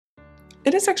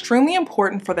It is extremely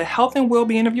important for the health and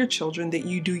well-being of your children that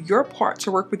you do your part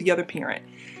to work with the other parent.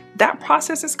 That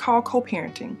process is called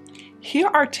co-parenting. Here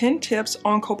are 10 tips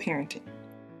on co-parenting.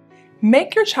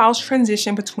 Make your child's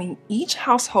transition between each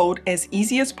household as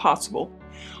easy as possible.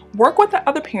 Work with the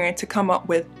other parent to come up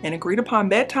with an agreed upon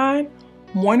bedtime,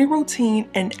 morning routine,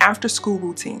 and after-school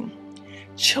routine.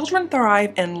 Children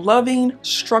thrive in loving,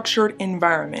 structured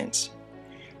environments.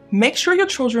 Make sure your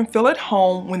children feel at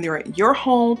home when they're at your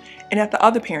home and at the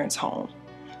other parent's home.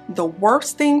 The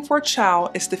worst thing for a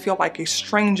child is to feel like a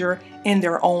stranger in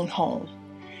their own home.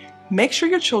 Make sure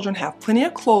your children have plenty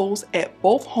of clothes at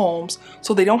both homes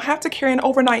so they don't have to carry an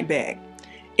overnight bag.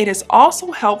 It is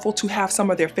also helpful to have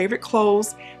some of their favorite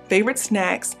clothes, favorite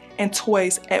snacks, and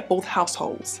toys at both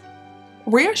households.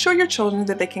 Reassure your children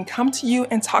that they can come to you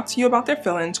and talk to you about their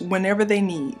feelings whenever they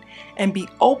need, and be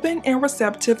open and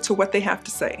receptive to what they have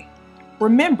to say.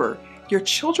 Remember, your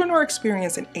children are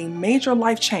experiencing a major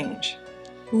life change.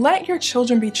 Let your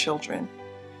children be children.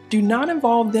 Do not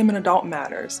involve them in adult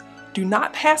matters. Do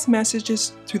not pass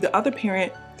messages to the other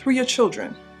parent through your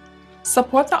children.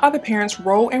 Support the other parent's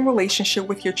role and relationship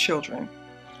with your children.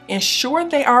 Ensure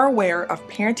they are aware of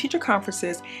parent-teacher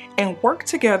conferences and work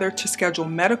together to schedule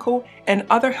medical and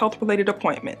other health-related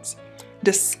appointments.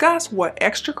 Discuss what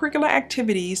extracurricular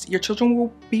activities your children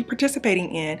will be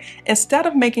participating in instead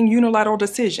of making unilateral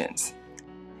decisions.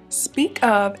 Speak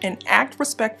of and act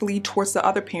respectfully towards the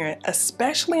other parent,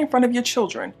 especially in front of your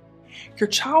children. Your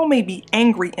child may be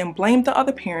angry and blame the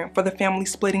other parent for the family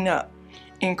splitting up.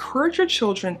 Encourage your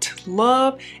children to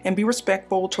love and be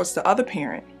respectful towards the other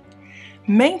parent.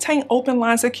 Maintain open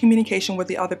lines of communication with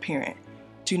the other parent.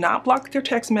 Do not block their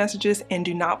text messages and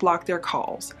do not block their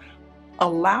calls.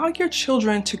 Allow your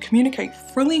children to communicate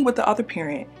freely with the other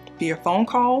parent via phone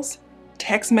calls,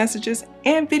 text messages,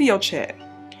 and video chat.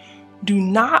 Do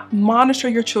not monitor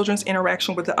your children's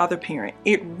interaction with the other parent.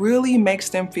 It really makes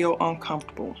them feel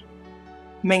uncomfortable.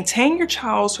 Maintain your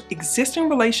child's existing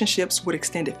relationships with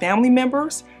extended family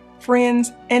members,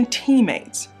 friends, and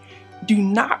teammates. Do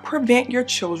not prevent your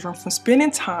children from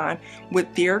spending time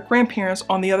with their grandparents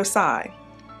on the other side.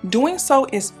 Doing so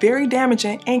is very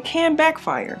damaging and can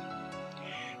backfire.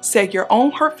 Set your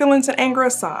own hurt feelings and anger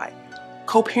aside.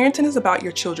 Co-parenting is about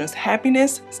your children's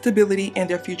happiness, stability, and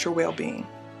their future well-being.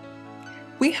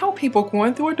 We help people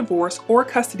going through a divorce or a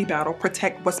custody battle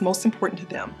protect what's most important to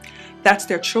them. That's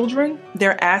their children,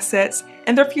 their assets,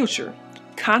 and their future.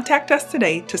 Contact us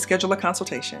today to schedule a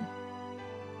consultation.